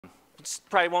Just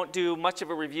probably won't do much of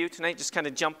a review tonight, just kind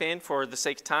of jump in for the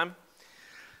sake of time.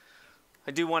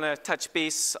 I do want to touch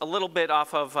base a little bit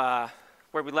off of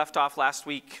where we left off last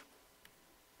week.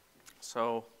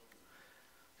 So,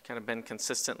 kind of been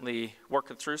consistently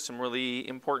working through some really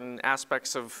important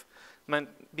aspects of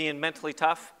being mentally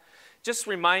tough. Just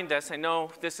remind us, I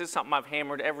know this is something I've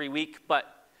hammered every week,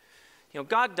 but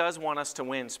God does want us to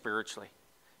win spiritually.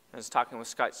 I was talking with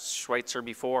Scott Schweitzer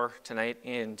before tonight,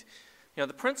 and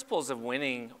the principles of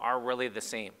winning are really the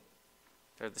same.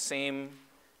 They're the same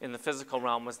in the physical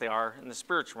realm as they are in the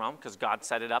spiritual realm, because God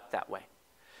set it up that way.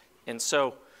 And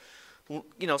so,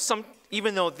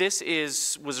 even though this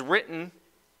was written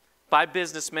by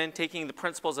businessmen, taking the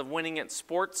principles of winning at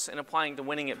sports and applying to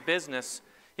winning at business,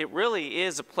 it really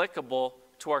is applicable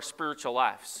to our spiritual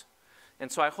lives.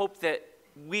 And so I hope that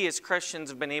we as Christians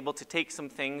have been able to take some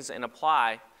things and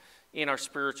apply in our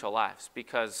spiritual lives,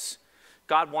 because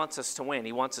God wants us to win.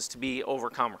 He wants us to be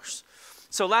overcomers.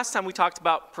 So last time we talked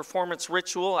about performance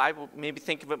ritual. I will maybe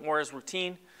think of it more as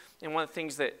routine. And one of the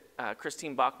things that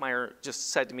Christine Bachmeyer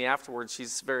just said to me afterwards,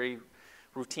 she's a very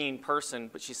routine person,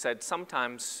 but she said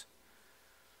sometimes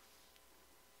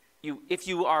if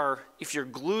you're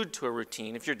glued to a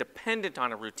routine, if you're dependent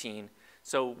on a routine,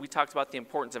 so we talked about the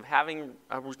importance of having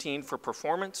a routine for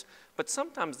performance, but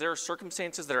sometimes there are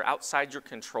circumstances that are outside your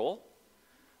control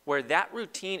where that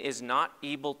routine is not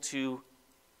able to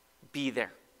be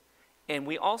there. And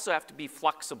we also have to be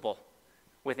flexible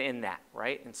within that,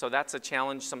 right? And so that's a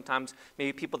challenge sometimes.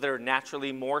 Maybe people that are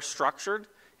naturally more structured,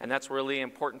 and that's really an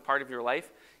important part of your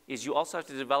life, is you also have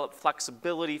to develop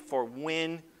flexibility for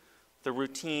when the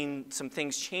routine, some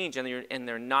things change, and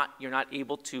you're not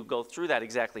able to go through that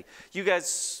exactly. You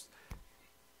guys,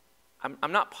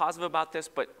 I'm not positive about this,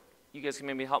 but you guys can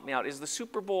maybe help me out. Isn't the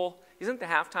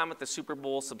halftime at the Super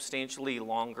Bowl substantially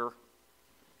longer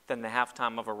than the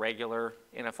halftime of a regular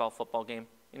NFL football game?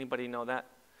 Anybody know that?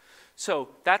 So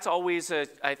that's always,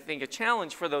 I think, a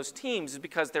challenge for those teams, is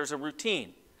because there's a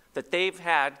routine that they've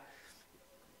had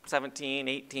 17,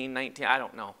 18, 19, I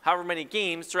don't know, however many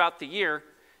games throughout the year,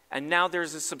 and now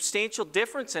there's a substantial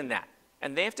difference in that.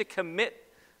 And they have to commit,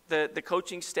 the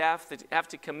coaching staff, they have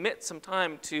to commit some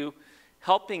time to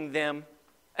helping them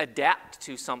adapt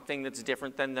to something that's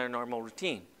different than their normal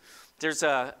routine. There's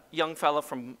a young fellow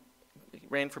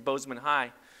ran for Bozeman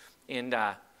High, and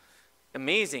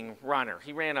amazing runner.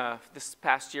 He ran this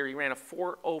past year, he ran a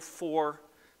 4:04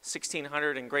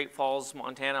 1600 in Great Falls,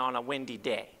 Montana on a windy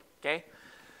day, okay?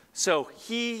 So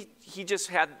he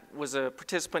just was a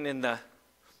participant in the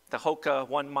Hoka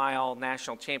 1 mile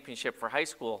national championship for high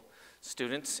school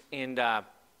students, and I'm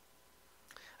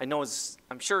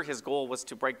sure his goal was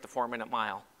to break the 4-minute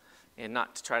mile, and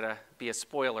not to try to be a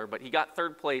spoiler, but he got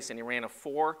third place and he ran a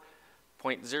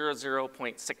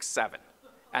 4.00.67.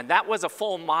 And that was a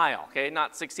full mile, okay?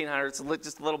 Not 1600, it's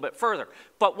just a little bit further.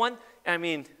 But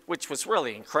which was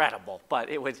really incredible, but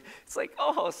it's like,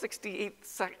 68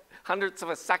 hundredths of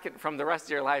a second from the rest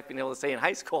of your life being able to say in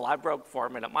high school, I broke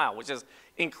 4-minute mile, which is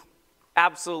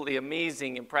absolutely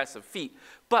amazing, impressive feat.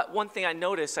 But one thing I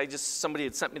noticed, somebody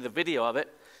had sent me the video of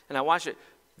it, and I watched it.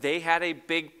 They had a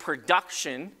big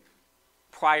production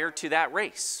prior to that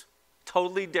race.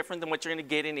 Totally different than what you're going to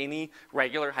get in any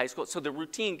regular high school. So the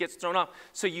routine gets thrown off.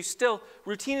 So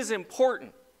routine is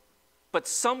important, but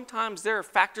sometimes there are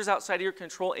factors outside of your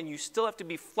control, and you still have to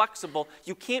be flexible.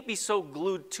 You can't be so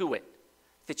glued to it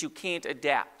that you can't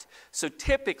adapt. So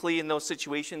typically in those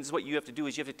situations, what you have to do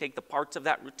is you have to take the parts of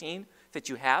that routine that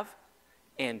you have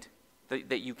and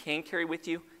that you can carry with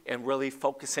you and really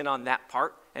focus in on that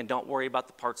part, and don't worry about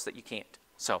the parts that you can't.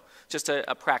 So just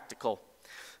a practical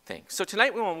thing. So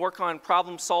tonight we want to work on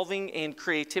problem solving and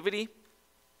creativity.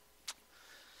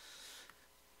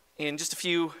 And just a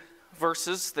few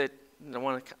verses that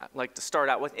I like to start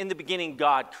out with. In the beginning,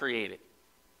 God created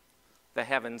the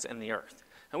heavens and the earth.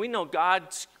 And we know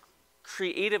God's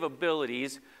creative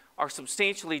abilities are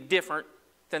substantially different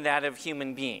than that of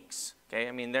human beings. Okay,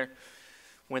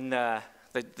 when the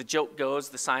joke goes,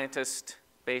 the scientist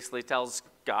basically tells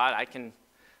God, I can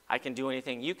do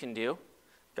anything you can do,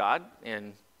 God,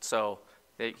 and so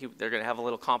they're going to have a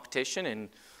little competition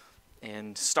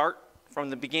and start from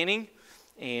the beginning.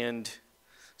 And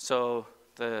so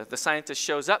the scientist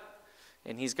shows up,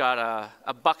 and he's got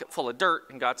a bucket full of dirt,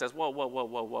 and God says,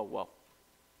 whoa.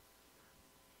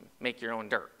 Make your own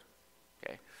dirt.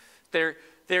 Okay.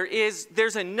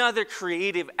 There's another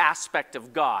creative aspect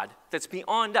of God that's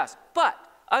beyond us. But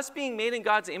us being made in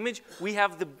God's image, we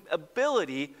have the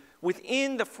ability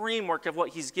within the framework of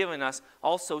what he's given us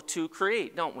also to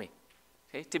create, don't we?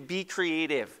 Okay, to be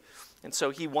creative. And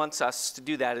so he wants us to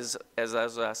do that as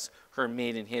us who are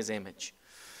made in his image.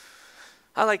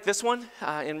 I like this one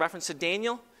in reference to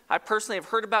Daniel. I personally have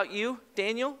heard about you,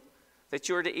 Daniel, that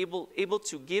you are able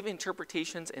to give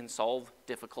interpretations and solve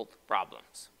difficult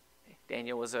problems.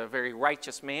 Daniel was a very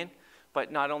righteous man,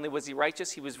 but not only was he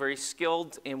righteous, he was very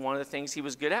skilled in one of the things he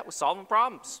was good at was solving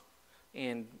problems.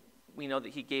 And we know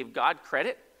that he gave God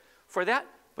credit for that,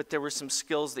 but there were some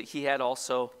skills that he had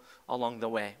also along the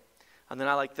way. And then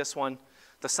I like this one,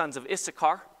 the sons of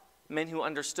Issachar, men who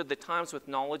understood the times with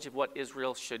knowledge of what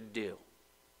Israel should do.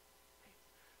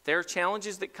 There are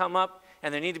challenges that come up,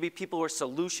 and there need to be people who are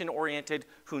solution-oriented,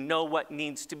 who know what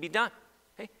needs to be done,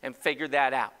 okay, and figure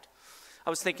that out. I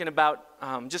was thinking about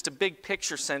just a big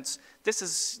picture sense. This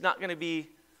is not going to be,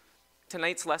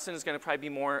 tonight's lesson is going to probably be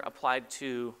more applied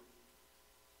to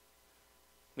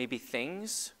maybe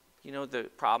things, the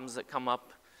problems that come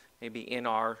up maybe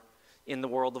in the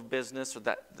world of business or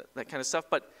that kind of stuff.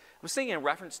 But I was thinking in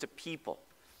reference to people,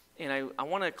 and I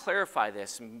want to clarify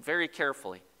this very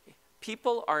carefully.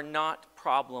 People are not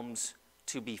problems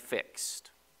to be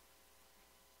fixed.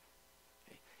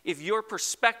 If your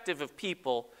perspective of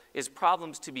people is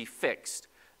problems to be fixed,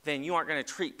 then you aren't going to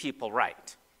treat people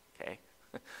right. Okay?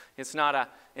 It's not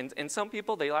and some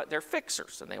people, they're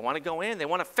fixers, and they want to go in, they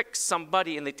want to fix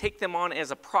somebody, and they take them on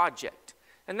as a project.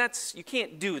 And you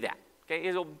can't do that.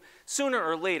 Okay? Sooner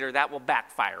or later, that will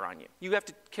backfire on you. You have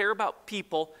to care about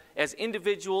people as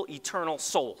individual, eternal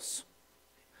souls.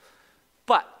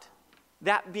 But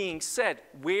that being said,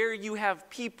 where you have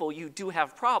people, you do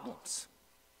have problems.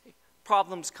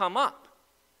 Problems come up.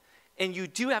 And you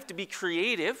do have to be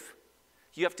creative.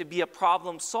 You have to be a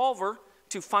problem solver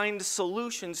to find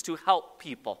solutions to help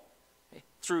people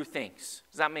through things.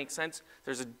 Does that make sense?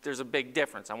 There's a big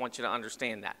difference. I want you to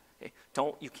understand that.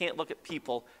 You can't look at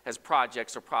people as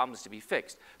projects or problems to be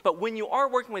fixed. But when you are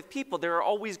working with people, there are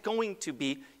always going to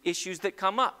be issues that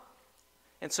come up.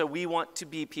 And so we want to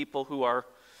be people who are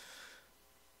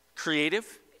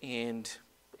creative and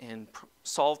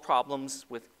solve problems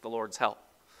with the Lord's help.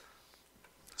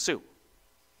 Sue.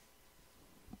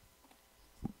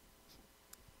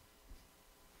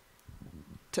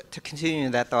 To continue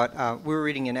that thought, we were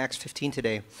reading in Acts 15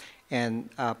 today, and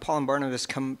Paul and Barnabas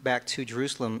come back to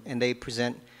Jerusalem, and they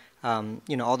present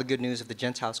all the good news of the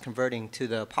Gentiles converting to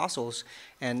the apostles.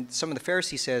 And some of the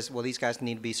Pharisees says, well, these guys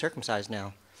need to be circumcised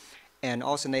now. And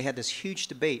all of a sudden they had this huge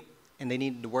debate, and they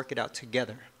needed to work it out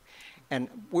together. And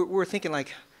we're thinking,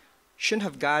 like, shouldn't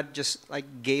have God just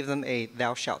gave them a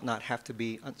thou shalt not have to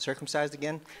be circumcised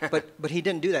again? But he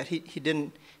didn't do that. He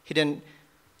didn't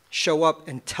show up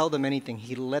and tell them anything.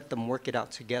 He let them work it out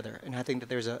together. And I think that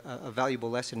there's a valuable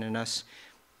lesson in us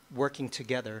working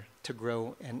together to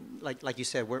grow. And like you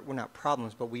said, we're not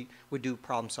problems, but we do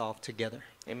problem solve together.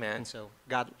 Amen. And so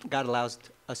God allows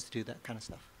us to do that kind of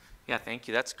stuff. Yeah, thank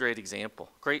you. That's a great example.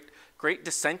 Great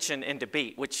dissension and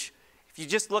debate, which if you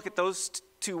just look at those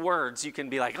two words, you can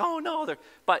be like, oh no.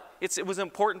 But it was an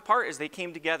important part as they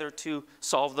came together to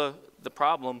solve the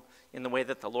problem in the way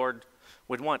that the Lord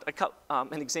would want.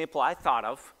 An example I thought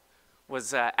of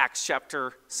was Acts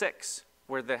chapter 6,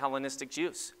 where the Hellenistic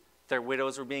Jews, their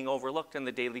widows were being overlooked in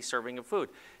the daily serving of food.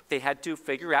 They had to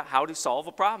figure out how to solve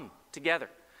a problem together.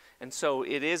 And so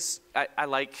it is, I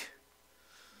like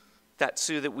that,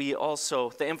 Sue, that we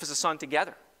also, the emphasis on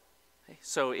together.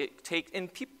 So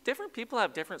different people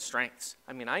have different strengths.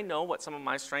 I mean, I know what some of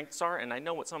my strengths are, and I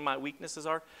know what some of my weaknesses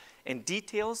are. And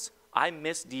details, I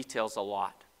miss details a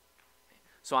lot.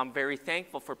 So I'm very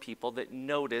thankful for people that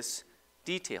notice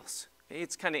details.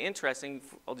 It's kind of interesting.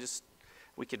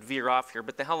 We could veer off here,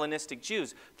 but the Hellenistic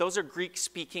Jews, those are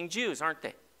Greek-speaking Jews, aren't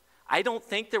they? I don't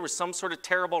think there was some sort of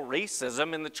terrible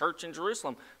racism in the church in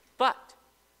Jerusalem, but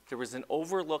there was an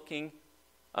overlooking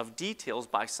of details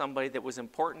by somebody that was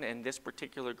important, and this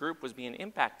particular group was being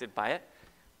impacted by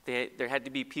it. There had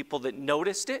to be people that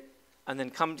noticed it and then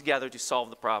come together to solve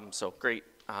the problem. So great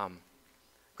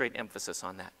emphasis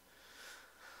on that.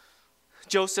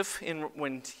 Joseph,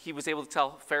 when he was able to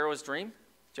tell Pharaoh's dream,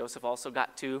 Joseph also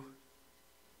got to,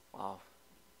 well,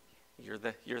 you're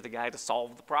the guy to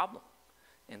solve the problem.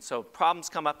 And so problems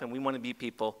come up, and we want to be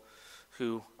people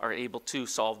who are able to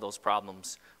solve those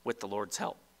problems with the Lord's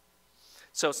help.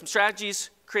 So some strategies,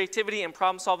 creativity and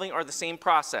problem solving are the same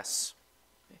process.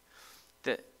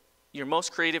 Your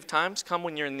most creative times come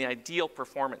when you're in the ideal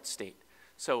performance state.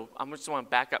 So I just want to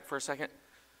back up for a second.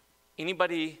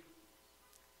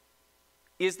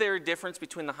 Is there a difference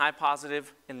between the high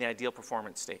positive and the ideal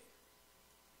performance state?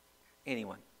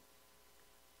 Anyone?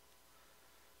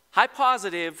 High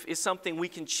positive is something we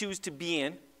can choose to be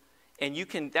in,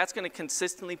 and that's going to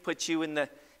consistently put you in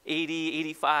 80,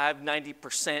 85,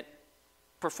 90%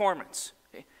 performance.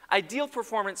 Okay? Ideal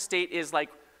performance state is like,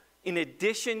 in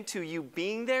addition to you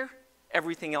being there,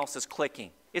 everything else is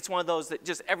clicking. It's one of those that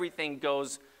just everything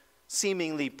goes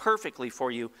seemingly perfectly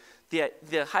for you.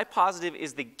 The high positive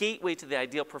is the gateway to the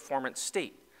ideal performance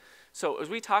state. So as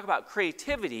we talk about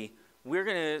creativity, we're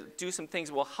going to do some things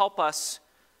that will help us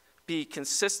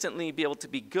consistently be able to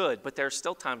be good, but there are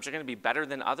still times you're going to be better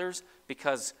than others,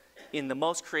 because in the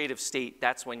most creative state,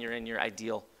 that's when you're in your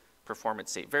ideal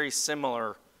performance state. Very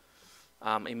similar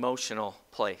emotional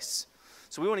place.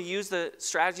 So we want to use the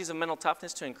strategies of mental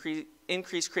toughness to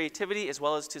increase creativity, as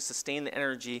well as to sustain the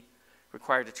energy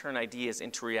required to turn ideas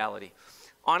into reality.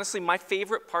 Honestly, my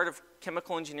favorite part of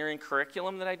chemical engineering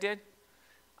curriculum that I did,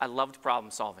 I loved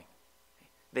problem solving.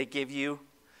 They give you,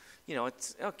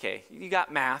 it's okay, you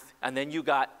got math, and then you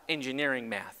got engineering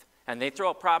math. And they throw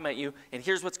a problem at you, and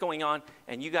here's what's going on,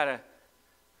 and you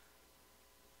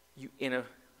in a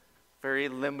very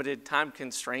limited time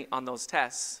constraint on those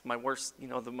tests, my worst,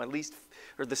 my least,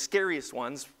 or the scariest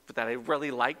ones, but that I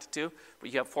really liked too,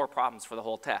 but you have 4 problems for the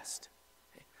whole test.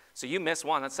 Okay? So you miss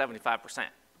one, that's 75%. Okay?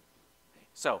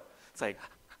 So it's like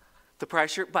the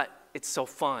pressure, but it's so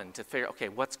fun to figure, okay,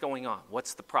 what's going on?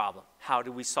 What's the problem? How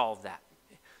do we solve that?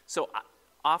 Okay? So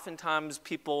oftentimes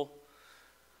people,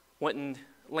 when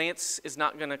Lance is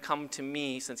not going to come to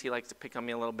me, since he likes to pick on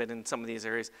me a little bit in some of these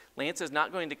areas, Lance is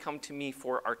not going to come to me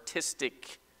for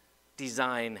artistic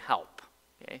design help.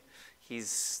 Okay?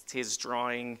 His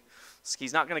drawing,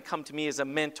 he's not going to come to me as a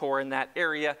mentor in that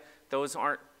area. Those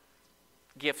aren't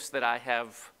gifts that I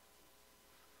have,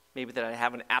 maybe that I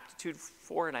have an aptitude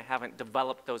for, and I haven't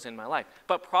developed those in my life.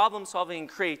 But problem solving and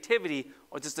creativity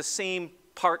are just the same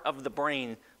part of the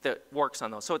brain that works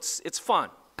on those. So it's fun.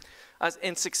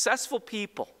 And successful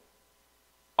people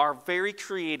are very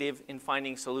creative in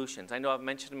finding solutions. I know I've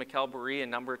mentioned Mikkel Burry a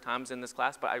number of times in this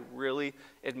class, but I really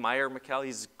admire Mikkel.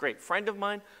 He's a great friend of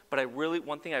mine, but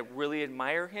one thing I really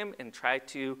admire him and try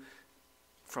to,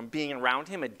 from being around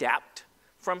him, adapt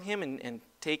from him and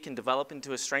take and develop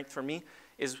into a strength for me,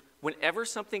 is whenever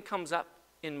something comes up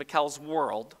in Mikkel's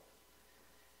world,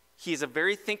 he's a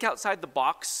very think outside the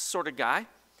box sort of guy,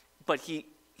 but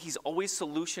he's always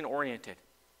solution oriented.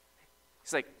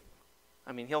 He's like,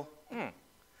 he'll,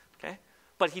 okay.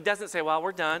 But he doesn't say, well,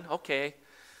 we're done. Okay,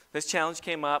 this challenge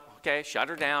came up. Okay, shut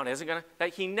her down. Isn't going to,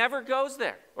 he never goes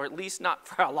there, or at least not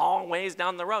for a long ways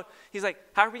down the road. He's like,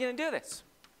 how are we going to do this?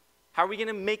 How are we going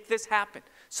to make this happen?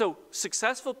 So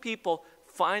successful people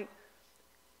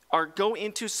go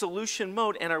into solution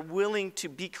mode and are willing to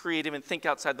be creative and think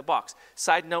outside the box.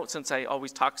 Side note, since I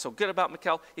always talk so good about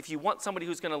Mikkel, if you want somebody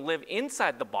who's going to live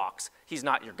inside the box, he's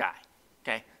not your guy.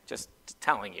 Okay, just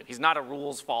telling you. He's not a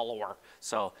rules follower.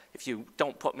 So if you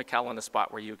don't put Mikkel in a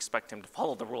spot where you expect him to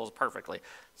follow the rules perfectly,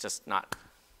 it's just not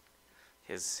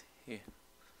his.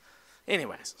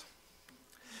 Anyways.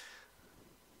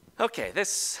 Okay,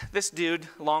 this dude,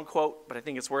 long quote, but I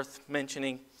think it's worth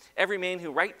mentioning. Every man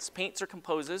who writes, paints, or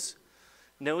composes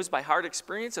knows by hard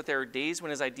experience that there are days when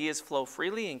his ideas flow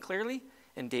freely and clearly,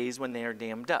 and days when they are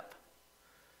dammed up.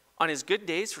 On his good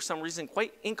days, for some reason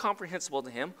quite incomprehensible to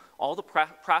him, all the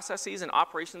processes and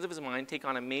operations of his mind take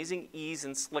on amazing ease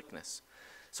and slickness.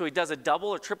 So he does a double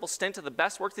or triple stint of the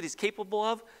best work that he's capable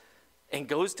of and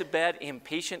goes to bed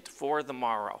impatient for the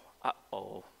morrow.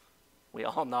 Uh-oh. We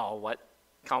all know what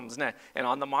comes next. And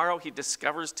on the morrow, he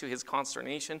discovers to his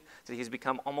consternation that he's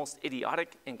become almost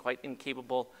idiotic and quite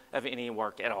incapable of any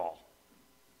work at all.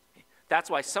 That's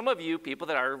why some of you, people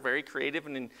that are very creative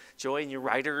and enjoy, and you're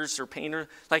writers or painters,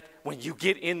 like when you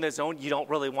get in the zone, you don't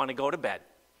really want to go to bed.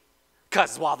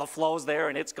 Because while the flow's there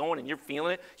and it's going and you're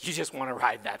feeling it, you just want to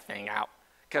ride that thing out.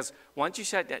 Because once you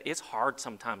shut down, it's hard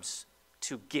sometimes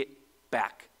to get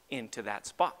back into that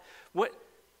spot.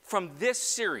 From this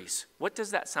series, what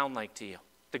does that sound like to you?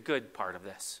 The good part of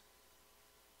this?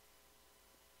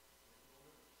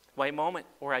 Way moment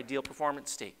or ideal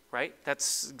performance state, right?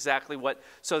 That's exactly what,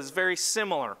 so it's very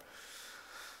similar.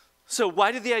 So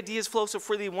why do the ideas flow so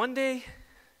freely one day?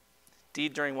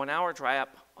 Deed during 1 hour, dry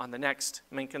up on the next.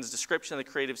 Mencken's description of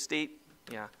the creative state,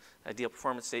 ideal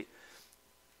performance state.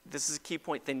 This is a key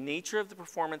point. The nature of the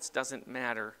performance doesn't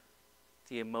matter.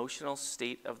 The emotional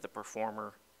state of the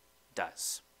performer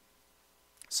does.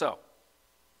 So,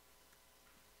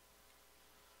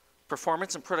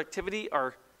 performance and productivity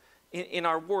are, in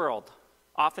our world,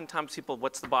 oftentimes people,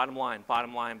 what's the bottom line?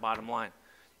 Bottom line, bottom line.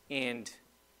 And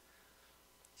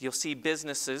you'll see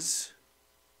businesses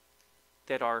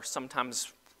that are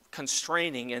sometimes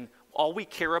constraining, and all we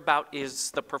care about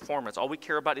is the performance. All we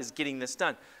care about is getting this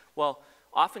done. Well,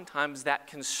 oftentimes that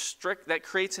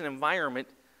creates an environment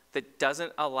that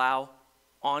doesn't allow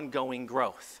ongoing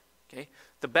growth. Okay?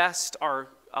 The best are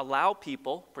allow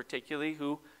people, particularly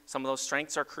who some of those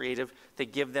strengths are creative, they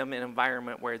give them an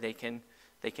environment where they can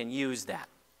use that.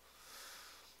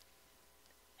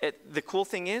 The cool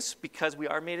thing is, because we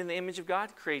are made in the image of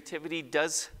God, creativity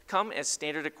does come as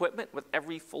standard equipment with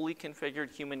every fully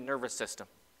configured human nervous system.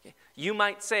 Okay? You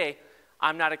might say,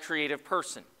 I'm not a creative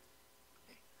person.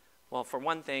 Okay. Well, for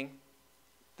one thing,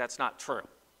 that's not true.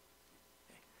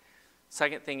 Okay.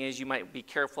 Second thing is, you might be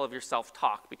careful of your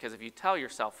self-talk, because if you tell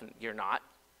yourself you're not,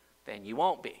 then you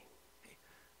won't be. Okay.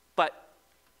 But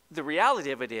the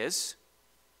reality of it is,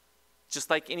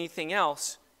 just like anything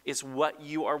else, is what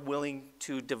you are willing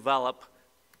to develop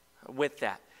with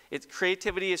that.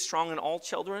 Creativity is strong in all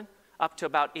children up to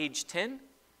about age 10,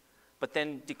 but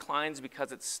then declines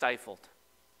because it's stifled.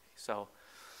 So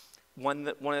one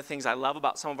of the things I love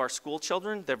about some of our school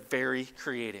children, they're very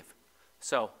creative.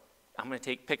 So I'm going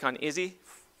to pick on Izzy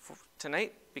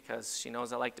tonight because she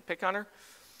knows I like to pick on her.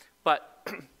 But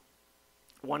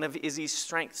one of Izzy's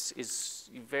strengths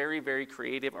is very, very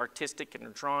creative, artistic in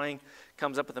her drawing,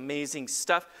 comes up with amazing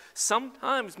stuff.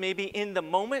 Sometimes, maybe in the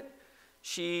moment,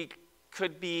 she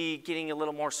could be getting a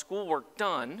little more schoolwork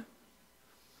done,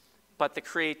 but the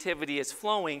creativity is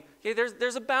flowing. Okay,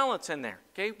 there's a balance in there,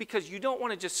 okay? Because you don't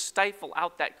want to just stifle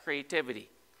out that creativity.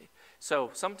 Okay? So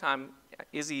sometimes,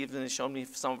 Izzy even has shown me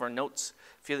some of our notes,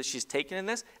 a few that she's taken in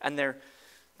this, and they're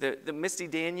the Misty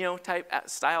Daniel type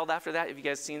styled after that. Have you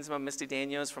guys seen some of Misty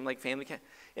Daniel's from like Family Camp?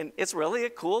 And it's really a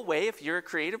cool way, if you're a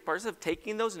creative person, of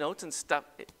taking those notes and stuff,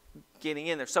 getting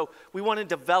in there. So we want to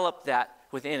develop that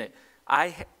within it.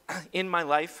 I, in my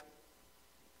life,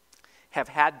 have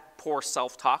had poor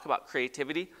self-talk about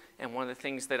creativity. And one of the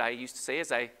things that I used to say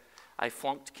is I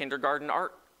flunked kindergarten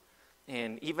art.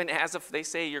 And even as if they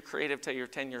say you're creative till you're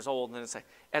 10 years old, and then it's like,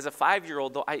 as a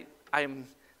 5-year-old, though,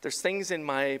 there's things in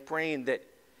my brain that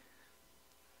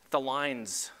the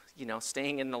lines,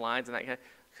 staying in the lines, and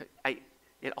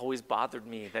it always bothered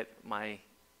me that my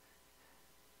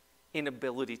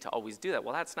inability to always do that.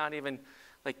 Well, that's not even,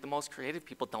 like, the most creative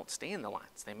people don't stay in the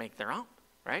lines. They make their own,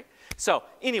 right? So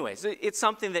anyways, it's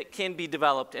something that can be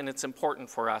developed, and it's important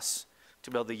for us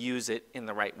to be able to use it in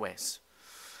the right ways.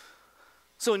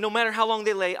 So no matter how long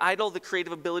they lay idle, the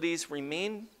creative abilities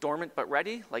remain dormant but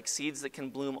ready, like seeds that can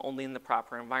bloom only in the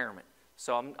proper environment.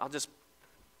 So I'll just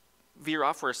veer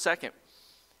off for a second.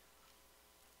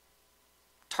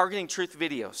 Targeting truth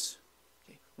videos.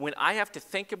 Okay. When I have to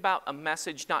think about a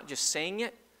message, not just saying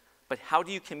it, but how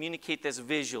do you communicate this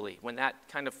visually? When that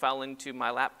kind of fell into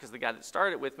my lap, because the guy that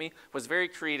started with me was a very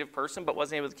creative person, but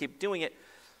wasn't able to keep doing it.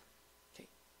 Okay.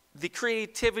 The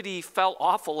creativity fell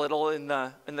off a little in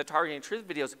the targeting truth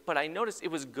videos, but I noticed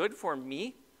it was good for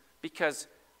me because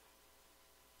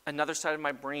another side of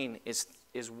my brain is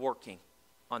working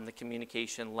on the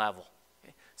communication level.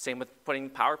 Okay? Same with putting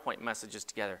PowerPoint messages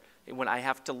together. When I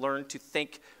have to learn to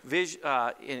think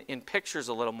in pictures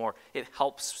a little more, it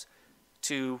helps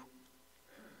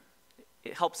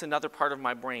another part of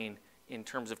my brain in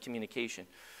terms of communication.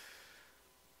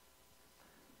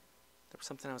 There was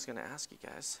something I was going to ask you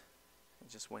guys. It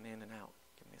just went in and out.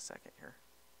 Give me a second here.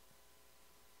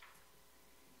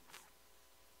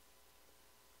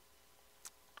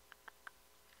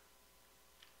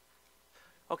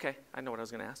 Okay, I know what I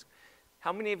was going to ask.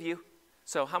 How many of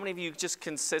you just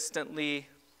consistently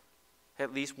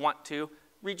at least want to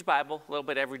read your Bible a little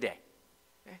bit every day?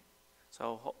 Okay?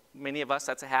 So many of us,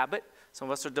 that's a habit. Some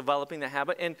of us are developing the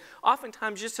habit. And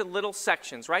oftentimes just in little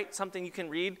sections, right? Something you can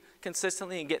read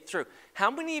consistently and get through. How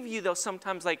many of you, though,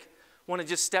 sometimes want to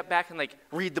just step back and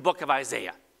read the book of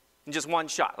Isaiah in just one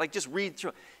shot? Just read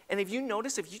through it. And if you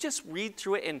notice, if you just read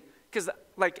through it, and because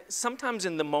sometimes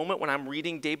in the moment when I'm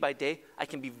reading day by day, I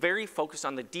can be very focused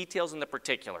on the details and the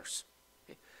particulars.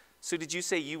 Okay? So did you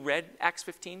say you read Acts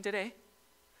 15 today?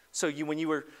 So when you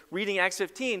were reading Acts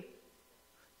 15,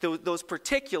 those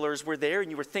particulars were there,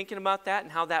 and you were thinking about that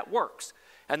and how that works.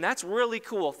 And that's a really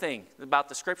cool thing about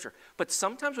the scripture. But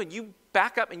sometimes when you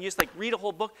back up and you just read a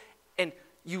whole book, and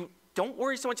you don't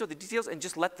worry so much about the details and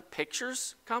just let the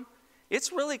pictures come,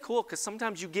 it's really cool because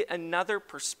sometimes you get another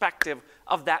perspective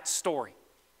of that story.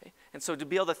 Okay? And so to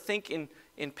be able to think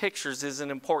in pictures is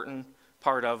an important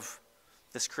part of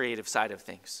this creative side of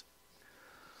things.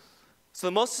 So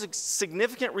the most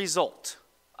significant result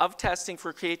of testing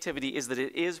for creativity is that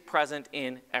it is present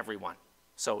in everyone.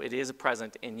 So it is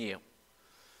present in you.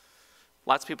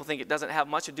 Lots of people think it doesn't have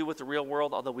much to do with the real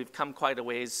world, although we've come quite a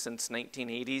ways since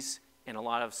 1980s, and a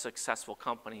lot of successful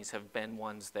companies have been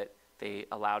ones that they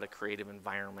allowed a creative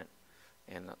environment,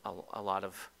 and a lot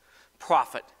of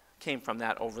profit came from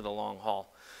that over the long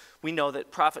haul. We know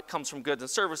that profit comes from goods and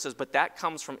services, but that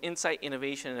comes from insight,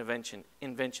 innovation, and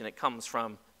invention. It comes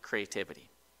from creativity.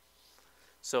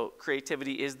 So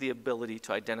creativity is the ability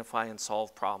to identify and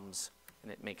solve problems,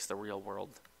 and it makes the real world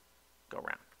go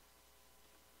round.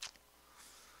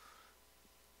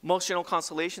 Emotional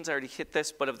constellations, I already hit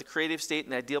this, but of the creative state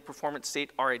and the ideal performance state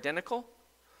are identical.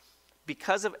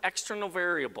 Because of external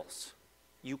variables,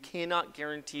 you cannot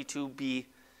guarantee to be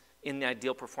in the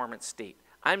ideal performance state.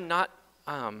 I'm not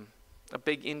a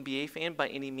big NBA fan by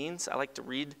any means. I like to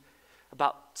read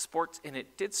about sports, and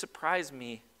it did surprise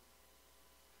me.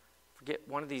 Forget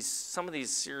some of these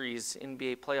series,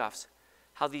 NBA playoffs,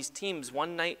 how these teams,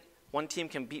 one night, one team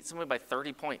can beat somebody by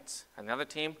 30 points, and the other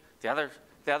team, the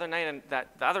other night, and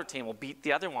the other team will beat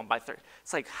the other one by 30.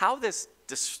 It's like how this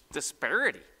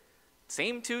disparity.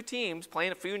 Same two teams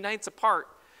playing a few nights apart.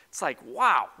 It's like,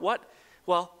 wow, what?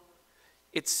 Well,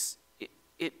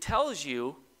 it tells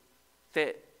you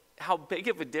that how big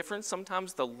of a difference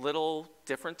sometimes the little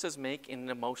differences make in an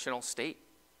emotional state.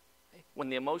 When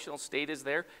the emotional state is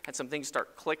there and some things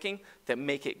start clicking that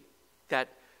make it that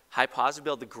high positive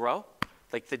able to grow,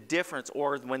 like the difference,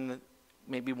 or when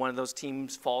maybe one of those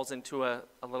teams falls into a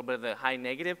little bit of the high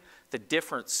negative, the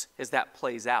difference is that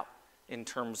plays out in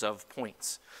terms of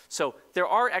points. So there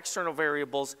are external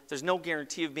variables. There's no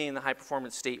guarantee of being in the high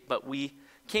performance state, but we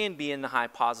can be in the high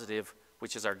positive,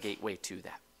 which is our gateway to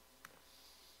that.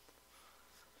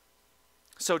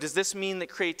 So does this mean that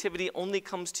creativity only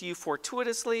comes to you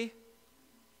fortuitously?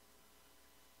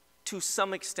 To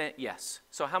some extent, yes.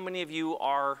 So how many of you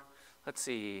are, let's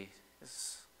see,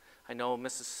 I know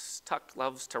Mrs. Tuck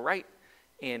loves to write,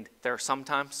 and there are some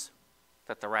times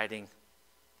that the writing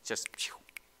just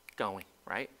going,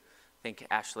 right? I think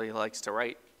Ashley likes to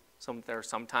write. There are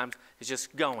sometimes it's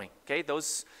just going, okay?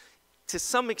 Those, to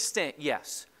some extent,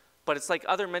 yes. But it's like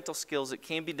other mental skills. It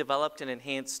can be developed and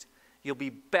enhanced. You'll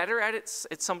be better at it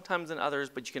sometimes than others,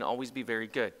 but you can always be very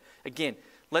good. Again,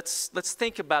 let's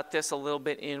think about this a little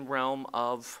bit in the realm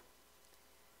of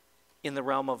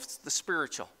the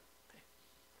spiritual.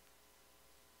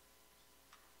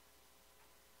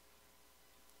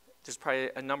 There's probably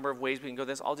a number of ways we can go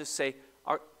this. I'll just say,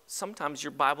 sometimes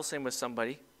you're Bible studying with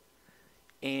somebody,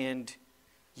 and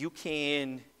you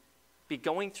can be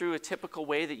going through a typical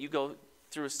way that you go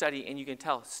through a study, and you can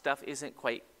tell stuff isn't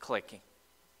quite clicking.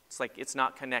 It's like it's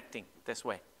not connecting this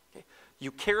way. Okay?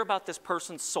 You care about this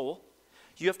person's soul.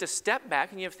 You have to step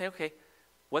back and you have to think, okay,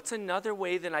 what's another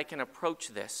way that I can approach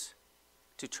this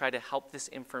to try to help this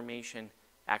information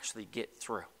actually get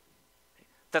through? Okay?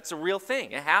 That's a real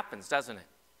thing. It happens, doesn't it?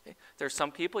 Okay? There's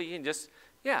some people you can just,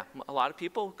 a lot of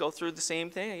people go through the same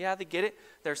thing. Yeah, they get it.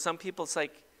 There's some people, it's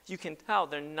like, you can tell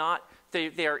they're not,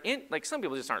 they are in, like some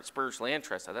people just aren't spiritually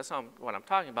interested. That's not what I'm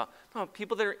talking about. No,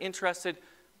 people that are interested,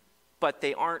 but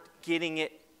they aren't getting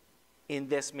it in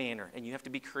this manner. And you have to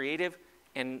be creative.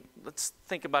 And let's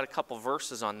think about a couple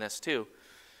verses on this too.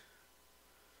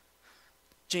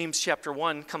 James chapter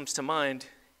 1 comes to mind.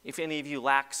 If any of you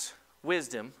lacks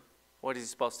wisdom, what is he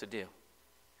supposed to do?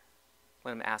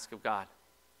 Let him ask of God,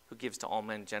 who gives to all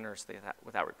men generously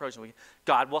without reproach.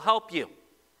 God will help you.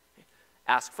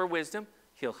 Ask for wisdom.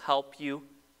 He'll help you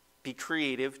be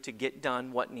creative to get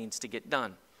done what needs to get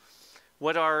done.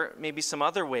 What are maybe some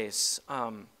other ways?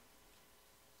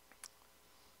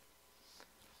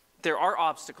 There are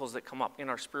obstacles that come up in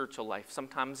our spiritual life,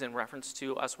 sometimes in reference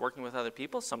to us working with other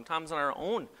people, sometimes in our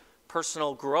own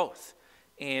personal growth.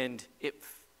 And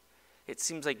it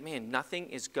seems like, man, nothing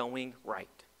is going right.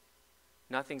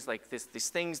 Nothing's like this,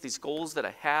 these goals that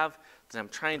I have, that I'm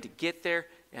trying to get there,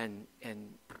 and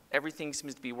everything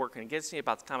seems to be working against me.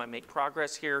 About the time I make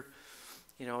progress here,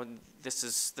 this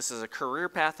is a career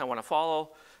path I want to follow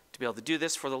to be able to do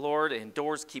this for the Lord, and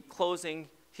doors keep closing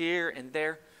here and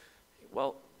there.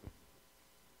 Well,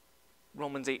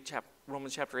 Romans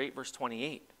chapter 8, verse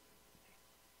 28.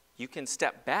 You can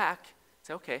step back and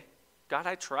say, okay, God,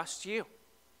 I trust you.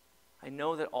 I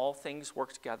know that all things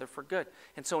work together for good.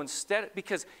 And so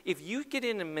because if you get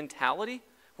in a mentality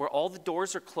where all the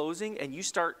doors are closing and you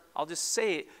start, I'll just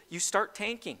say it, you start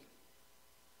tanking.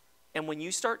 And when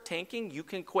you start tanking, you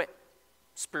can quit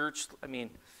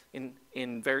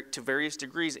to various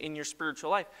degrees in your spiritual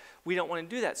life. We don't want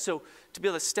to do that. So to be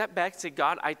able to step back and say,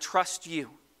 God, I trust you.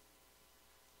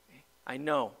 I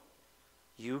know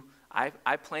you.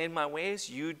 I plan my ways.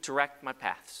 You direct my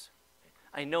paths.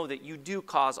 I know that you do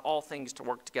cause all things to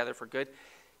work together for good.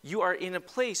 You are in a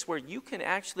place where you can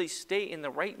actually stay in the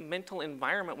right mental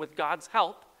environment with God's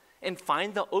help and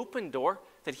find the open door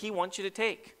that he wants you to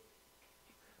take.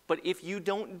 But if you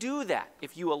don't do that,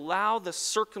 if you allow the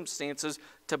circumstances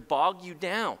to bog you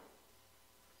down,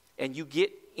 and you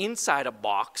get inside a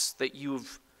box that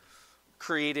you've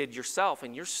created yourself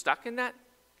and you're stuck in that,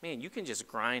 man, you can just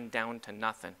grind down to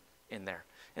nothing in there.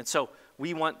 And so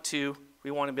we want to be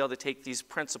able to take these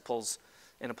principles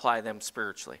and apply them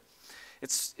spiritually.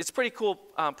 It's pretty cool.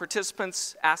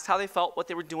 Participants asked how they felt, what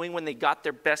they were doing when they got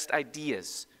their best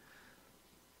ideas.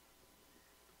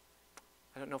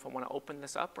 I don't know if I want to open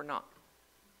this up or not.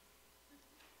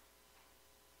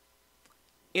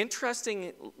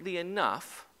 Interestingly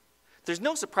enough, there's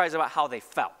no surprise about how they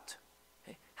felt.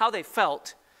 Okay? How they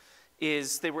felt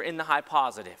is they were in the high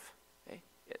positive. Okay?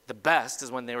 The best is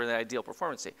when they were in the ideal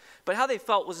performance state. But how they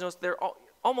felt was they're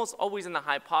almost always in the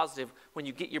high positive when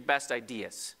you get your best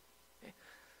ideas. Okay?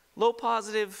 Low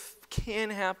positive can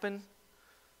happen.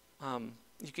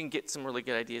 You can get some really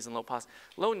good ideas in low positive.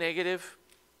 Low negative,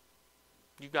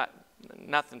 you got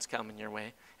nothing's coming your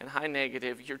way. And high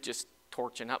negative, you're just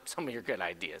torching up some of your good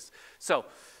ideas. So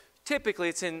typically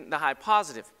it's in the high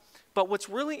positive. But what's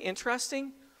really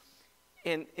interesting,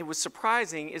 and it was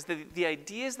surprising, is that the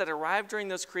ideas that arrived during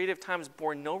those creative times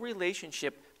bore no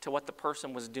relationship to what the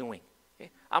person was doing.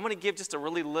 Okay? I'm going to give just a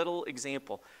really little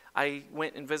example. I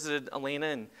went and visited Elena,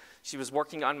 and she was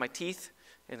working on my teeth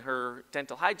in her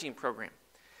dental hygiene program.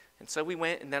 And so we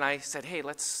went, and then I said, hey,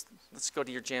 let's go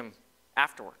to your gym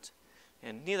afterwards.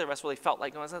 And neither of us really felt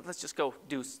like going, let's go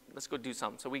do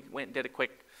something. So we went and did a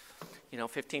quick,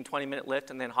 15, 20-minute lift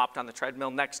and then hopped on the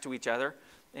treadmill next to each other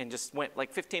and just went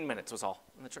like 15 minutes was all.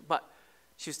 But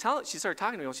she started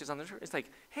talking to me when she was on the treadmill. It's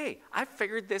like, hey, I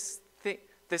figured this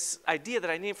idea that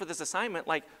I need for this assignment,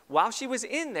 like while she was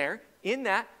in there, in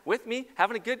that, with me,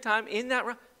 having a good time in that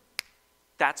room,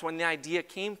 that's when the idea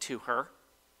came to her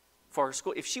for her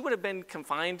school. If she would have been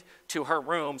confined to her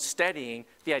room studying,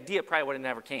 the idea probably would have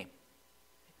never came.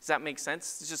 Does that make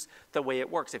sense? It's just the way it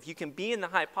works. If you can be in the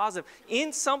high positive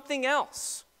in something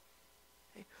else.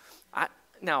 Okay?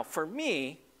 Now, for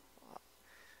me,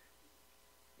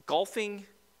 golfing,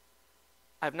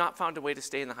 I've not found a way to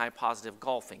stay in the high positive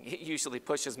golfing. It usually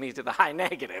pushes me to the high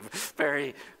negative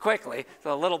very quickly.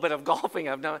 So a little bit of golfing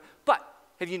I've done. But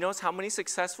have you noticed how many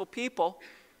successful people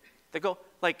that go,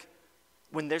 like,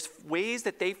 when there's ways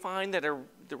that they find that are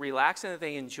relaxing, that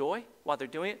they enjoy while they're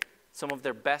doing it, some of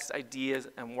their best ideas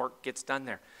and work gets done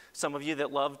there. Some of you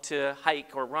that love to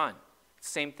hike or run,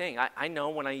 same thing. I know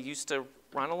when I used to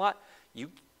run a lot,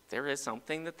 there is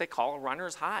something that they call a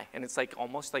runner's high. And it's like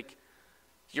almost like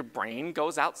your brain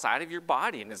goes outside of your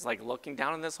body and is like looking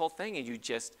down on this whole thing, and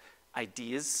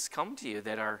ideas come to you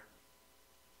that are,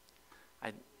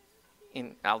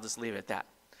 I'll just leave it at that.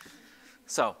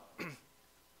 So,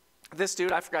 this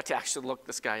dude, I forgot to actually look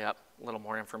this guy up, a little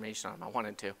more information on him. I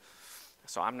wanted to.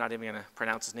 So I'm not even going to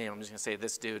pronounce his name. I'm just going to say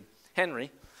this dude,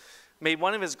 Henry, made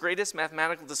one of his greatest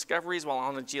mathematical discoveries while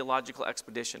on a geological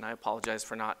expedition. I apologize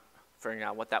for not figuring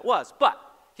out what that was. But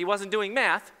he wasn't doing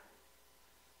math.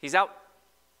 He's out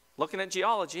looking at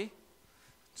geology,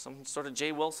 some sort of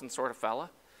Jay Wilson sort of fella.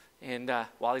 And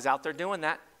while he's out there doing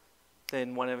that,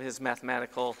 then one of his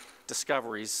mathematical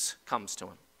discoveries comes to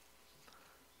him.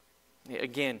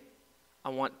 Again, I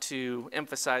want to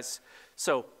emphasize,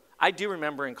 so I do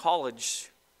remember in college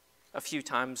a few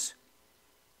times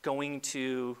going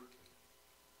to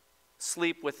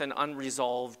sleep with an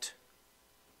unresolved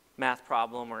math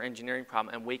problem or engineering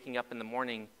problem and waking up in the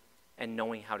morning and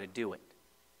knowing how to do it.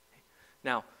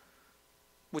 Now,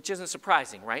 which isn't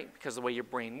surprising, right? Because of the way your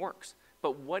brain works.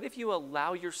 But what if you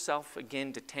allow yourself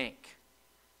again to tank?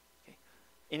 Okay.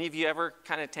 Any of you ever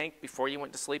kind of tanked before you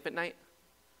went to sleep at night?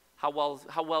 How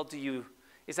well do you,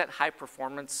 is that high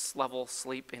performance level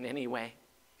sleep in any way?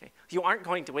 Okay. You aren't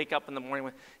going to wake up in the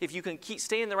morning if you can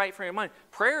stay in the right frame of mind.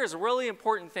 Prayer is a really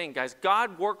important thing, guys.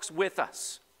 God works with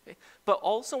us. Okay. But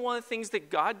also one of the things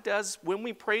that God does when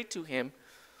we pray to him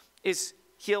is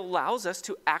he allows us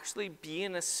to actually be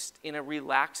in a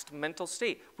relaxed mental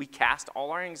state. We cast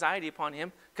all our anxiety upon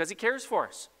him because he cares for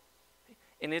us.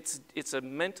 And it's a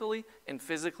mentally and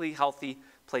physically healthy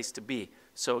place to be.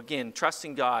 So again,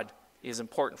 trusting God is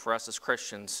important for us as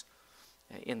Christians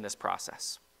in this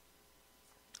process.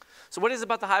 So what is it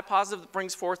about the high positive that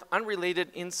brings forth unrelated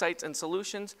insights and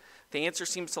solutions? The answer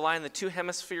seems to lie in the two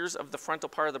hemispheres of the frontal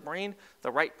part of the brain,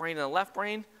 the right brain and the left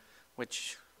brain,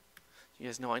 which you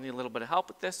guys know I need a little bit of help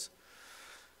with this.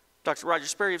 Dr. Roger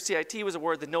Sperry of CIT was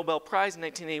awarded the Nobel Prize in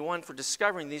 1981 for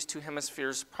discovering these two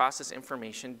hemispheres process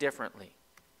information differently.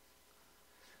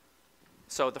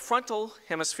 So the frontal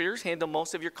hemispheres handle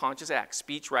most of your conscious acts: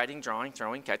 speech, writing, drawing,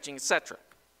 throwing, catching, etc.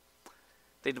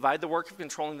 They divide the work of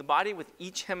controlling the body, with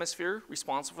each hemisphere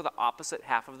responsible for the opposite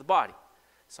half of the body.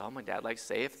 So my dad likes to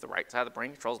say, if the right side of the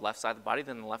brain controls the left side of the body,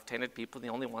 then the left-handed people are the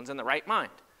only ones in the right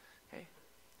mind.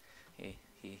 Okay?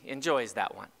 He enjoys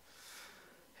that one.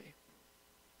 Okay.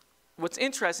 What's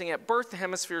interesting, at birth, the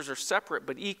hemispheres are separate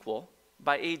but equal.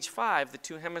 By age 5, the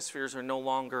two hemispheres are no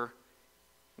longer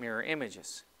mirror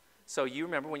images. So you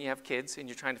remember when you have kids and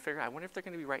you're trying to figure out, I wonder if they're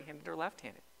going to be right-handed or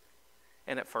left-handed.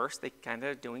 And at first, they kind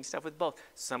of are doing stuff with both.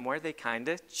 Somewhere they kind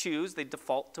of choose, they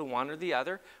default to one or the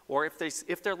other. Or if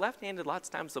they're left-handed, lots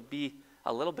of times they'll be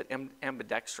a little bit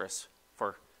ambidextrous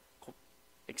for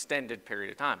extended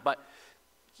period of time. But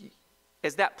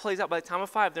as that plays out, by the time of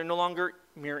 5, they're no longer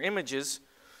mirror images.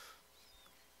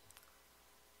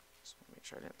 Just want to make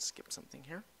sure I didn't skip something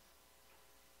here.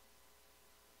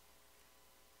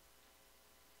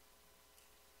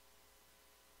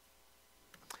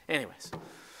 Anyways,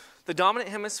 the dominant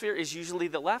hemisphere is usually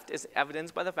the left, as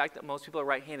evidenced by the fact that most people are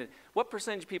right-handed. What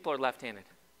percentage of people are left-handed?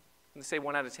 Can they say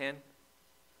 1 out of 10,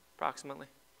 approximately?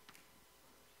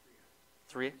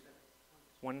 3?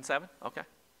 1 in 7? Okay,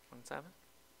 1 in 7.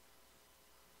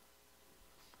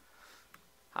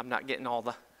 I'm not getting all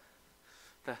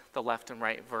the left and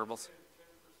right verbals.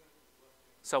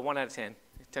 So 1 out of 10,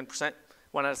 10%,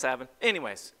 1 out of 7.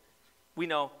 Anyways, we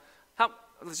know.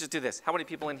 Let's just do this. How many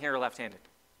people in here are left-handed?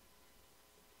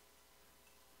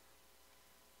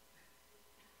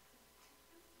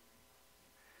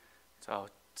 So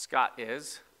Scott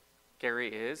is, Gary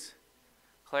is,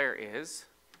 Claire is,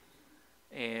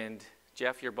 and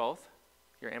Jeff, you're both?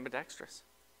 You're ambidextrous.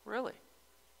 Really?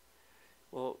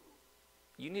 Well,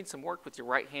 you need some work with your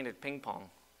right-handed ping pong.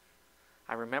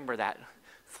 I remember that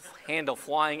handle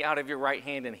flying out of your right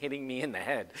hand and hitting me in the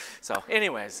head. So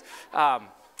anyways,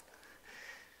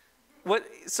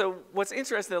 what's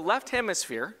interesting, the left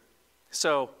hemisphere,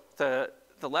 so the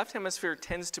left hemisphere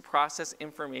tends to process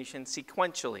information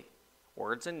sequentially.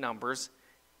 Words and numbers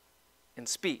and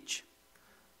speech.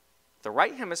 The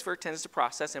right hemisphere tends to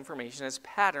process information as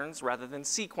patterns rather than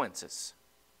sequences,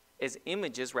 as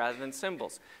images rather than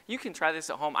symbols. You can try this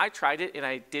at home. I tried it and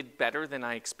I did better than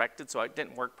I expected, so it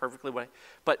didn't work perfectly.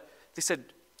 But they said,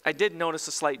 I did notice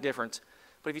a slight difference.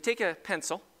 But if you take a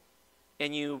pencil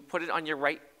and you put it on your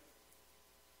right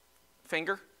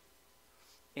finger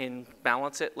and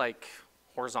balance it like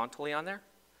horizontally on there,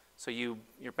 so you're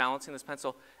balancing this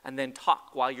pencil, and then talk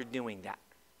while you're doing that.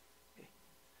 Okay.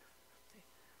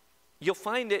 You'll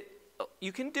find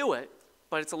you can do it,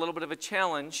 but it's a little bit of a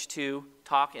challenge to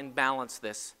talk and balance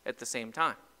this at the same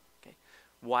time. Okay.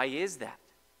 Why is that?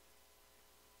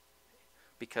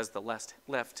 Because the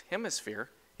left hemisphere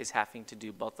is having to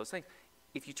do both those things.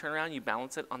 If you turn around and you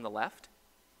balance it on the left,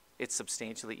 it's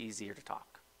substantially easier to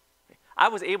talk. Okay. I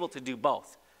was able to do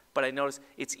both, but I noticed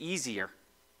it's easier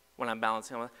when I'm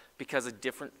balancing them because a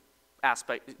different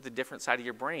aspect, the different side of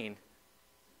your brain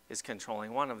is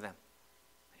controlling one of them.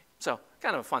 So,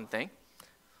 kind of a fun thing.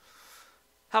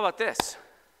 How about this?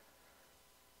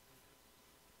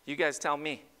 You guys tell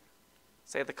me.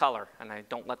 Say the color, and I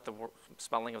don't let the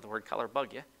spelling of the word color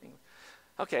bug you.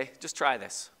 Okay, just try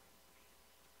this.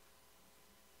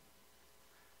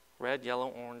 Red, yellow,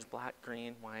 orange, black,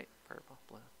 green, white, purple,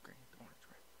 blue, green, orange,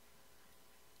 red.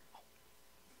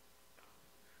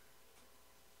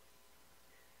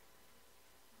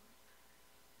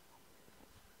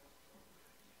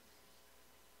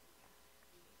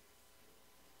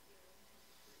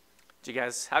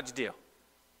 How'd you do?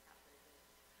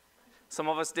 Some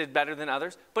of us did better than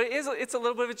others, but it's a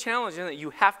little bit of a challenge in that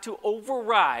you have to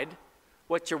override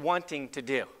what you're wanting to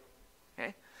do.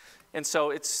 Okay? And so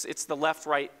it's the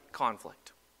left-right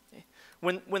conflict. Okay?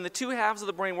 When the two halves of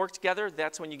the brain work together,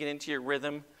 that's when you get into your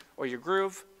rhythm or your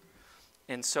groove.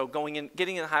 And so getting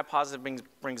in the high positive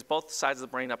brings both sides of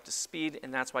the brain up to speed,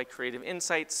 and that's why creative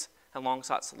insights and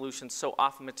long-sought solutions so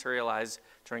often materialize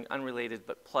during unrelated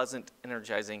but pleasant,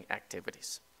 energizing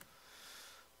activities.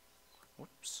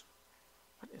 Whoops.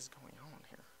 What is going on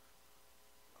here?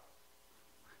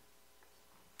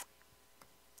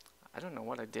 I don't know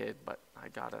what I did, but I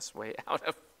got us way out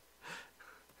of...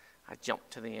 I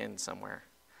jumped to the end somewhere.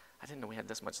 I didn't know we had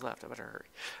this much left. I better hurry.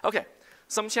 Okay.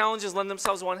 Some challenges lend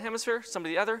themselves to one hemisphere, some to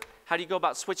the other. How do you go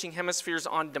about switching hemispheres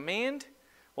on demand?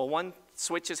 Well, one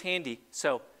switch is handy.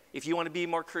 So if you want to be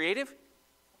more creative,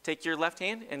 take your left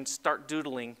hand and start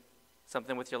doodling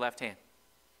something with your left hand.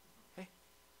 Okay?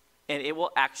 And it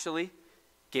will actually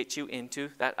get you into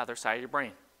that other side of your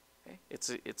brain. Okay?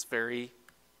 It's very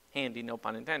handy, no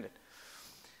pun intended.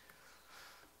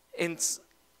 And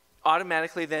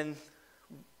automatically then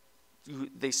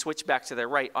they switch back to their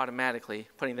right automatically,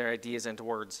 putting their ideas into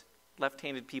words.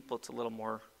 Left-handed people, it's a little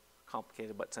more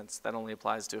complicated, but since that only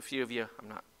applies to a few of you, I'm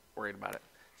not worried about it.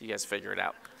 You guys figure it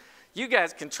out. You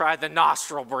guys can try the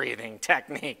nostril breathing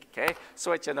technique, okay?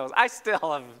 Switching those. I still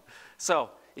have.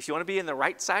 So if you want to be in the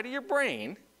right side of your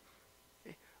brain,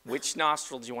 which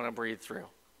nostril do you want to breathe through?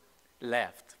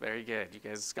 Left. Very good. You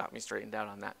guys got me straightened out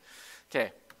on that.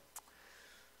 Okay.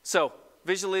 So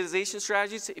visualization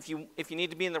strategies, if you need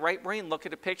to be in the right brain, look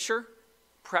at a picture,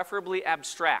 preferably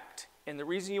abstract. And the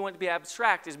reason you want to be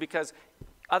abstract is because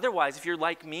otherwise, if you're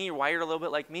like me, you're wired a little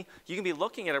bit like me, you can be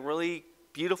looking at a really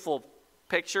beautiful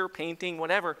picture, painting,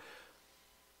 whatever,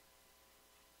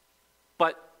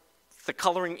 but the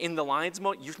coloring in the lines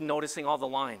mode, you're noticing all the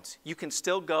lines. You can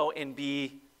still go and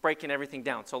be breaking everything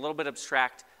down. So a little bit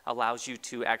abstract allows you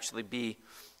to actually be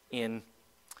in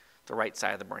the right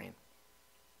side of the brain.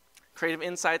 Creative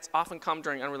insights often come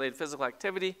during unrelated physical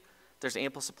activity. There's an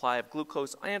ample supply of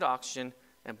glucose and oxygen,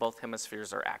 and both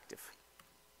hemispheres are active.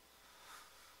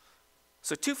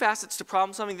 So 2 facets to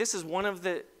problem solving. This is one of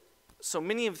the, so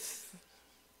many of,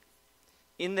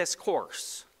 in this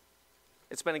course,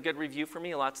 it's been a good review for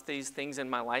me. Lots of these things in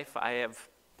my life I have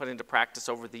put into practice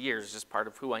over the years, just part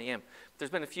of who I am.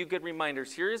 There's been a few good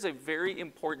reminders. Here is a very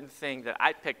important thing that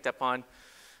I picked up on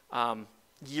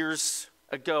years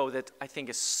ago that I think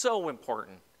is so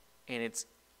important, and it's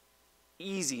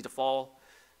easy to fall,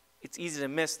 it's easy to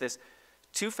miss this.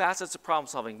 2 facets of problem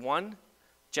solving. 1,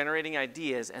 generating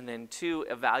ideas, and then 2,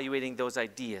 evaluating those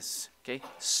ideas. Okay?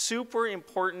 Super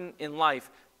important in life.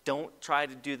 Don't try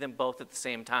to do them both at the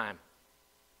same time.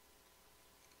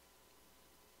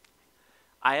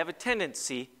 I have a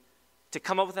tendency to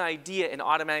come up with an idea and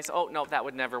automatically say, oh, no, that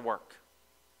would never work.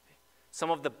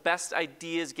 Some of the best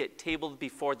ideas get tabled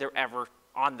before they're ever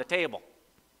on the table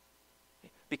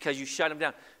because you shut them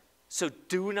down. So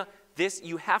do not, this,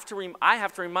 you have to, I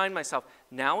have to remind myself,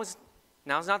 now's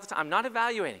not the time. I'm not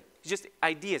evaluating. It's just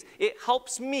ideas. It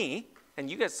helps me, and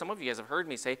you guys, some of you guys have heard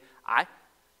me say, I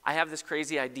have this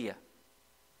crazy idea.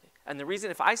 And the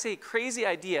reason, if I say crazy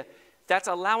idea, that's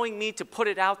allowing me to put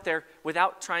it out there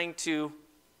without trying to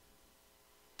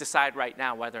decide right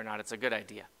now whether or not it's a good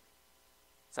idea.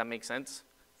 Does that make sense?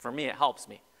 For me, it helps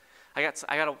me. I got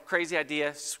a crazy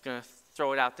idea, just going to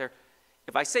throw it out there.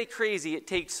 If I say crazy, it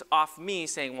takes off me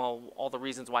saying, well, all the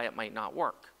reasons why it might not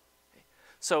work. Okay.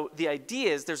 So the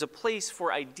ideas, there's a place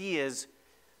for ideas,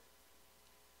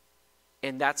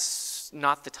 and that's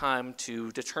not the time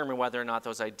to determine whether or not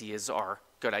those ideas are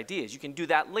good ideas. You can do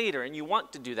that later, and you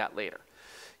want to do that later.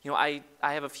 You know, I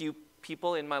have a few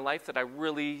people in my life that I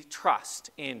really trust,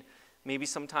 and maybe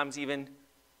sometimes even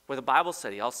with a Bible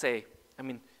study, I'll say,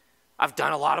 I've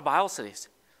done a lot of Bible studies,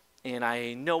 and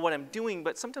I know what I'm doing,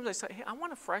 but sometimes I say, hey, I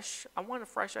want a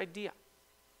fresh idea.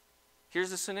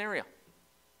 Here's a scenario.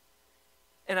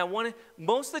 And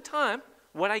most of the time,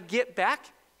 what I get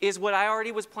back is what I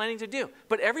already was planning to do.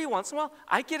 But every once in a while,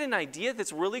 I get an idea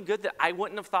that's really good that I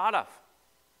wouldn't have thought of.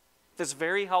 That's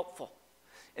very helpful.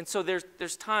 And so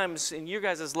there's times in your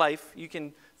guys' life you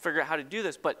can figure out how to do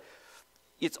this, but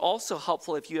it's also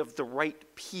helpful if you have the right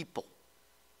people.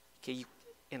 Okay,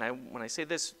 when I say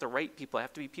this, the right people,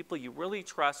 have to be people you really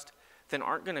trust that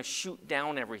aren't going to shoot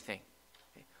down everything.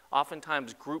 Okay?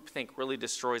 Oftentimes, groupthink really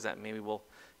destroys that. Maybe we'll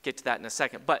get to that in a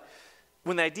second. But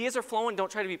when the ideas are flowing, don't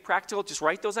try to be practical. Just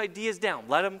write those ideas down.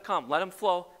 Let them come. Let them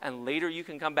flow. And later you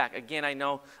can come back. Again, I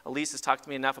know Elise has talked to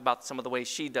me enough about some of the ways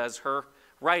she does her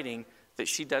writing that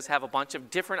she does have a bunch of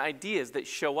different ideas that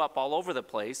show up all over the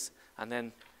place. And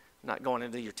then, I'm not going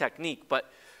into your technique,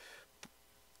 but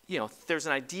you know, there's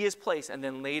an ideas place, and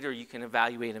then later you can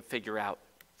evaluate and figure out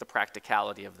the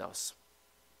practicality of those.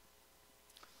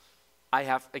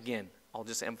 Again, I'll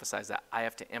just emphasize that. I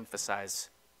have to emphasize,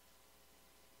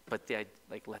 but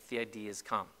let the ideas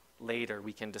come. Later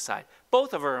we can decide.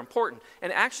 Both of them are important.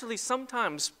 And actually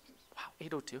sometimes, wow,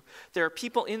 8:02, there are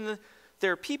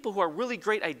people who are really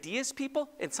great ideas people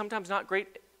and sometimes not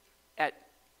great at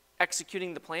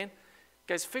executing the plan.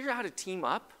 Guys, figure out how to team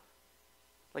up.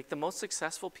 Like the most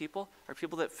successful people are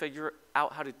people that figure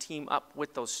out how to team up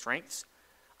with those strengths.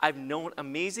 I've known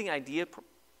amazing idea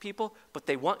people, but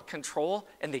they want control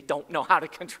and they don't know how to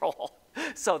control.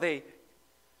 So the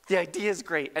idea is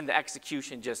great and the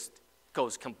execution just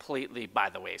goes completely by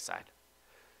the wayside.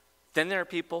 Then there are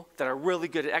people that are really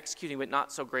good at executing but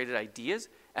not so great at ideas,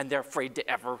 and they're afraid to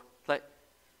ever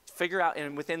figure out,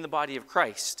 and within the body of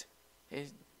Christ,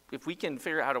 if we can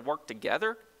figure out how to work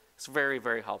together, it's very,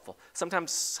 very helpful.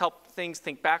 Sometimes help things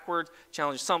think backwards,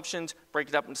 challenge assumptions, break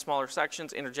it up into smaller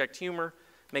sections, interject humor,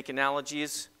 make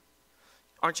analogies.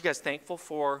 Aren't you guys thankful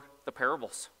for the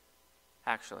parables,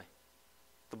 actually?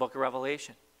 The book of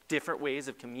Revelation. Different ways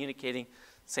of communicating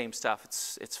same stuff.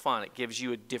 It's fun. It gives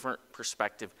you a different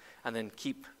perspective, and then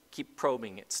keep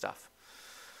probing at stuff.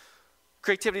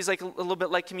 Creativity is like a little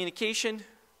bit like communication.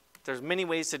 There's many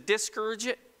ways to discourage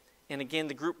it, And again,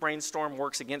 the group brainstorm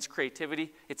works against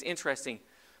creativity. It's interesting.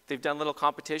 They've done little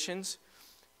competitions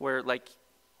where, like,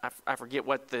 I forget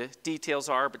what the details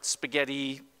are, but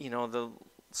spaghetti, the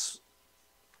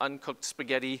uncooked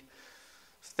spaghetti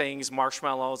things,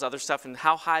 marshmallows, other stuff, and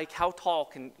how high, how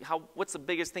tall what's the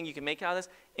biggest thing you can make out of this?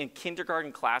 In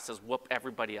kindergarten classes, whoop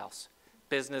everybody else.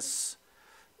 Business,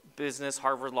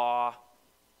 Harvard Law,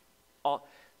 all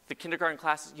the kindergarten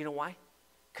classes. You know why?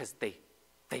 Because they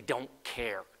don't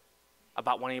care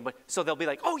about what anybody. So they'll be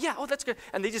like, oh yeah, oh that's good,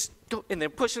 and they just go and they're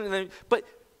pushing, and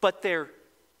but they're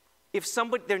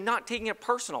not taking it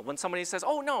personal when somebody says,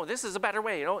 oh no, this is a better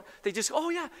way. They just, oh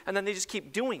yeah, and then they just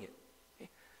keep doing it. Okay?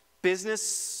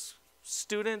 Business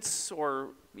students or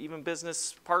even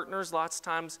business partners, lots of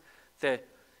times,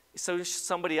 so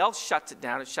somebody else shuts it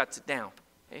down, it shuts it down.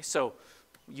 Okay? So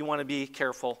you want to be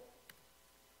careful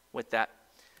with that.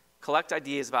 Collect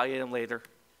ideas, evaluate them later,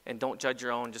 and don't judge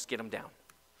your own, just get them down.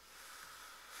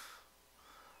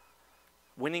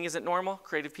 Winning isn't normal.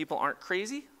 Creative people aren't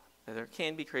crazy. There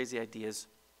can be crazy ideas.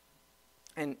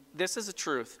 And this is a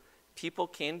truth. People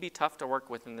can be tough to work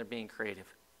with when they're being creative.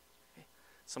 Okay?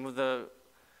 Some of the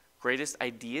greatest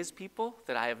ideas people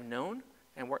that I have known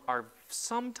are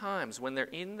sometimes when they're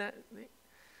in that,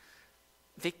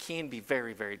 they can be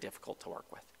very, very difficult to work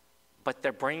with. But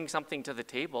they're bringing something to the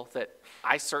table that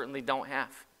I certainly don't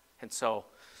have. And so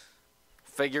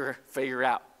figure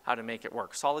out how to make it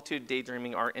work. Solitude,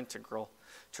 daydreaming are integral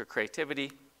to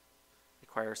creativity,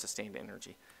 require sustained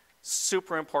energy.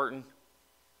 Super important.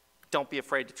 Don't be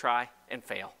afraid to try and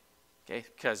fail, okay?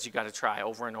 Because you got to try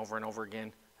over and over and over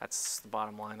again. That's the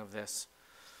bottom line of this.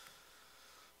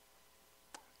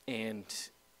 And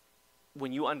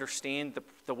when you understand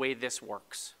the way this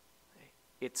works, okay,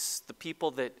 it's the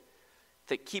people that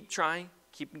keep trying,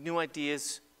 keep new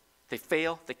ideas, they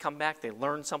fail, they come back, they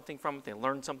learn something from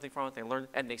it,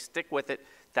 and they stick with it.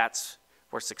 That's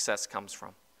where success comes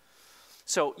from.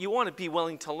 So you want to be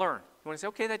willing to learn. You want to say,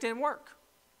 okay, that didn't work.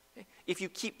 Okay? If you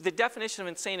keep, the definition of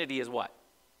insanity is what?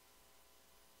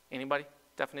 Anybody?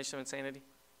 Definition of insanity?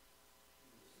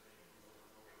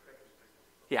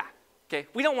 Yeah, okay.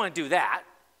 We don't want to do that,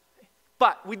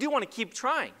 but we do want to keep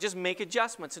trying. Just make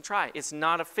adjustments and try. It's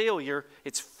not a failure,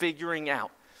 it's figuring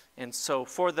out. And so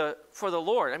for the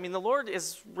Lord, the Lord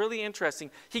is really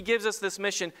interesting. He gives us this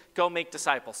mission, go make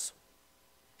disciples.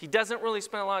 He doesn't really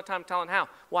spend a lot of time telling how.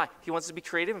 Why? He wants us to be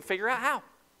creative and figure out how.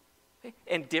 Okay?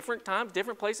 And different times,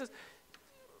 different places.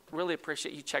 Really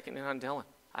appreciate you checking in on Dylan.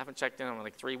 I haven't checked in on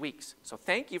like 3 weeks. So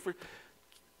thank you for,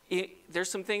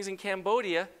 there's some things in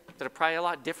Cambodia that are probably a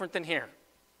lot different than here.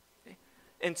 Okay?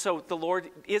 And so the Lord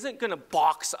isn't going to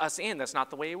box us in. That's not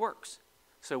the way He works.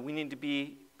 So we need to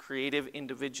be creative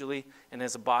individually and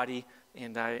as a body.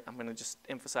 And I'm going to just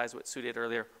emphasize what Sue did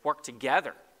earlier. Work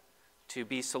together to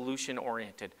be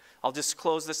solution-oriented. I'll just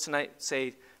close this tonight,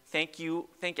 say thank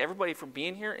everybody for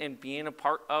being here and being a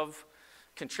part of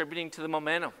contributing to the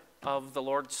momentum of the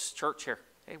Lord's church here.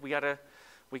 Okay? We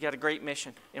got a great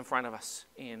mission in front of us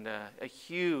and a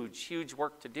huge, huge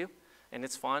work to do. And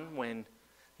it's fun when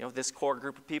this core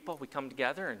group of people, we come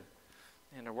together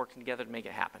and are working together to make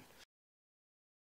it happen.